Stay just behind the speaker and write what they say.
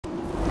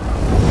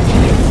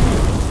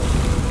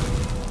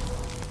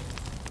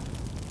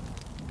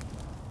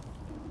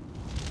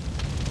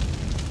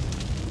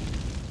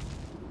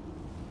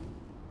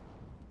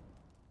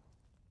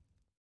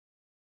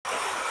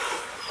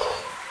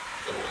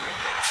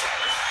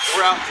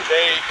out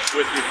today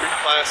with recruit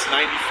class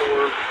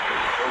 94.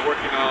 We're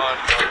working on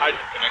our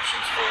hydrant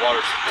connections for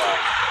water supply.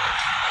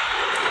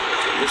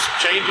 There's some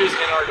changes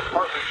in our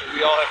department that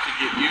we all have to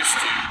get used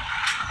to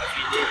as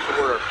we move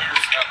toward our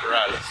Pierce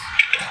apparatus.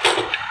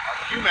 Our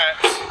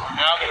Q-mats are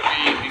now going to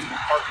be in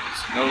compartments,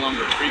 no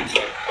longer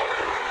pre-cooked.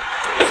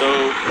 So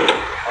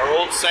our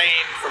old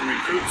saying from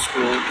recruit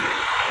school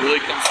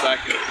really comes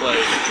back into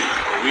play.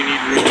 We need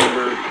to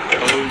remember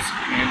hose,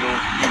 handle,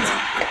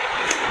 Q-mat.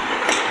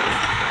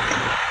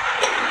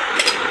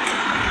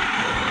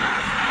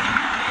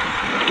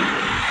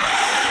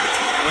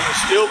 We'll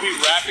still be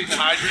wrapping the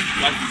hydrant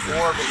like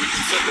before, but we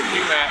can set the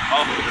Q-mat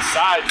off to the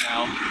side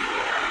now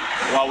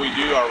while we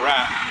do our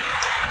wrap.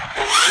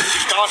 What we need to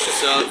be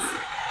cautious of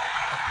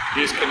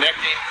is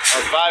connecting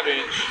our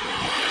 5-inch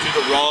to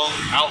the wrong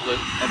outlet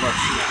of our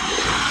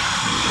Q-mat.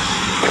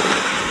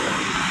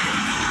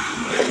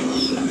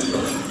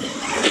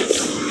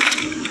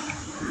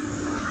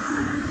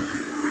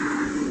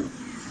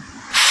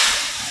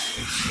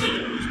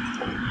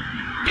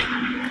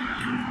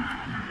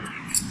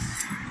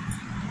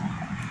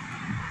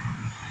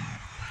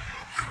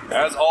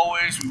 As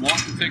always, we want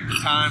to take the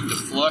time to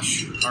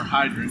flush our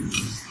hydrant.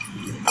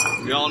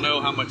 We all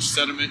know how much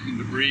sediment and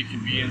debris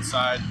can be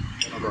inside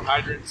of our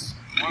hydrants.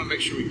 We want to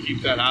make sure we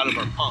keep that out of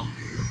our pump.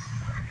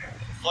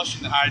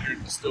 Flushing the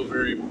hydrant is still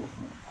very important.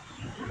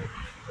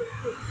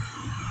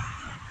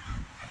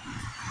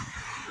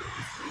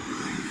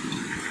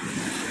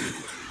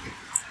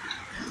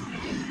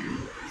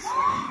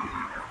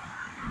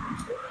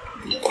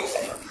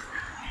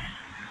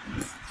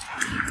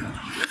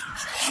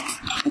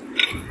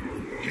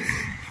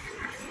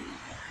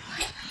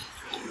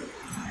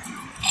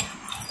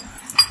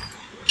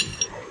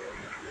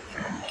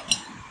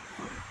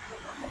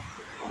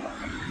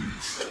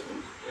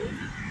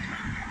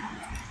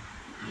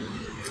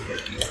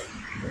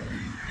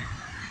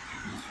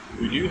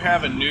 We do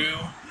have a new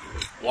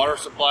water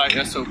supply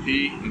SOP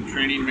and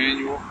training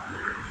manual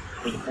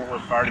for the Fort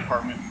Worth Fire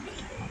Department.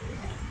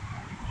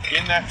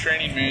 In that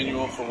training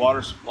manual for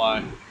water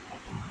supply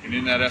and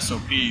in that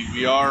SOP,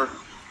 we are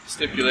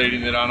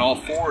stipulating that on all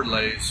forward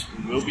lays,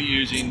 we will be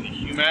using the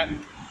Q-mat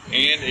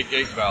and a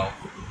gate valve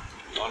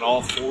on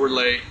all forward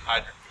lay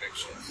hydrant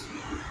connections.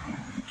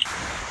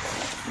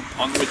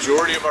 On the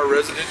majority of our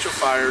residential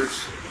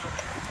fires,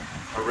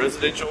 a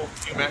residential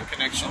Q-mat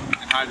connection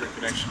and hydrant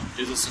connection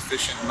is a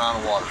sufficient amount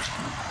of water.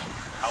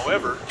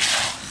 However,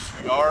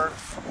 we are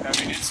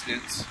having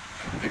incidents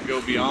that go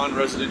beyond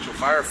residential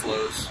fire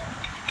flows,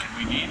 and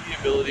we need the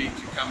ability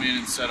to come in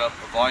and set up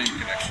a volume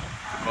connection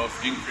to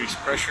both increase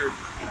pressure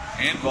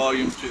and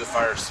volume to the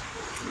fire scene.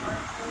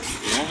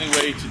 The only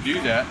way to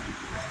do that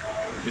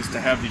is to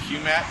have the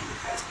Q-mat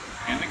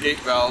and the gate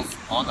valve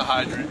on the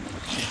hydrant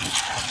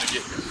from the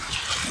get-go.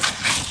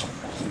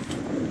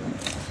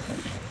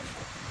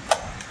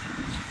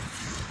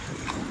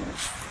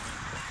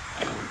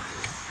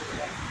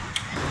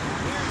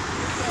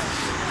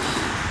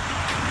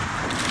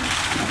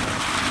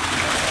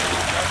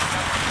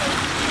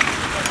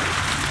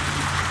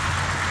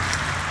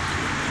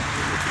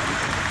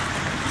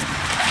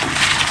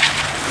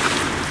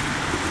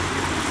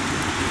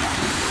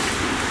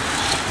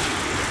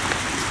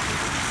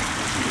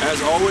 As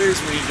always,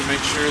 we need to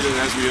make sure that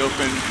as we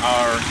open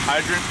our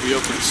hydrant, we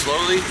open it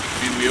slowly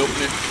and we open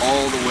it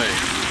all the way.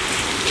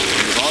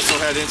 We've also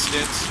had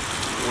incidents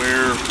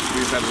where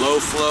we've had low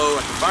flow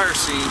at the fire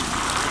scene,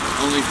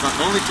 only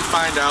to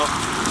find out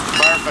the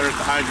firefighter at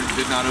the hydrant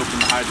did not open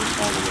the hydrant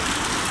all the way.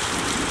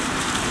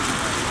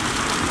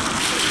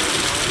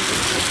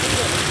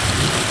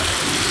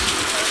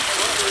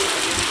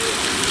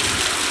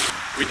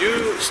 We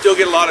do still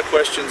get a lot of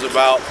questions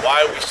about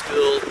why we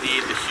still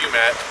need the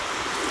Q-mat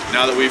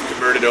now that we've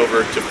converted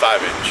over to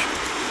 5-inch.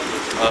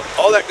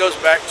 All that goes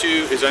back to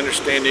is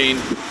understanding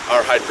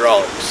our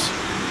hydraulics.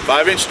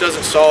 5-inch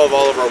doesn't solve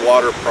all of our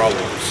water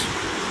problems.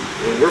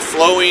 When we're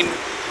flowing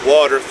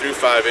water through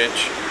 5-inch,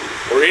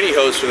 or any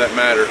hose for that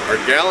matter, our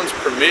gallons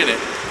per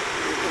minute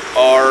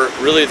are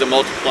really the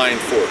multiplying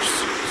force.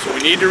 So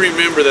we need to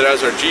remember that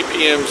as our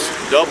GPMs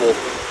double,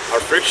 our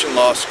friction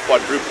loss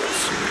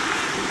quadruples.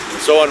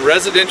 So on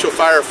residential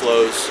fire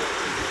flows,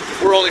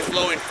 we're only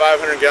flowing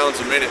 500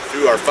 gallons a minute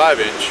through our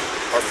 5-inch,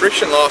 our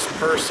friction loss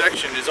per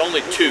section is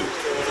only 2.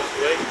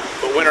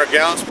 But when our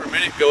gallons per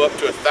minute go up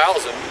to 1,000,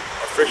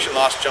 our friction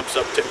loss jumps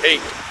up to 8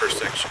 per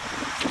section.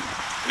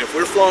 And if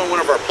we're flowing one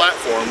of our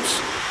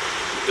platforms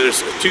that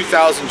is a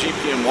 2,000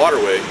 GPM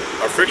waterway,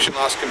 our friction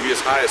loss can be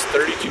as high as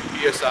 32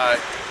 PSI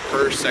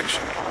per section.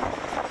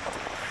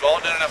 We've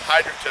all done enough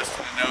hydrant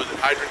testing to know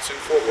that hydrants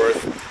in Fort Worth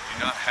do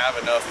not have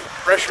enough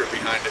pressure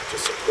behind it to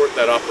support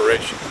that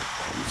operation.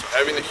 So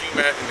having the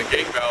Q-mat and the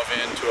gate valve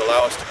in to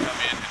allow us to come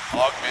in and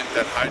augment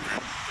that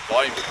hydrant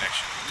volume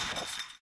connection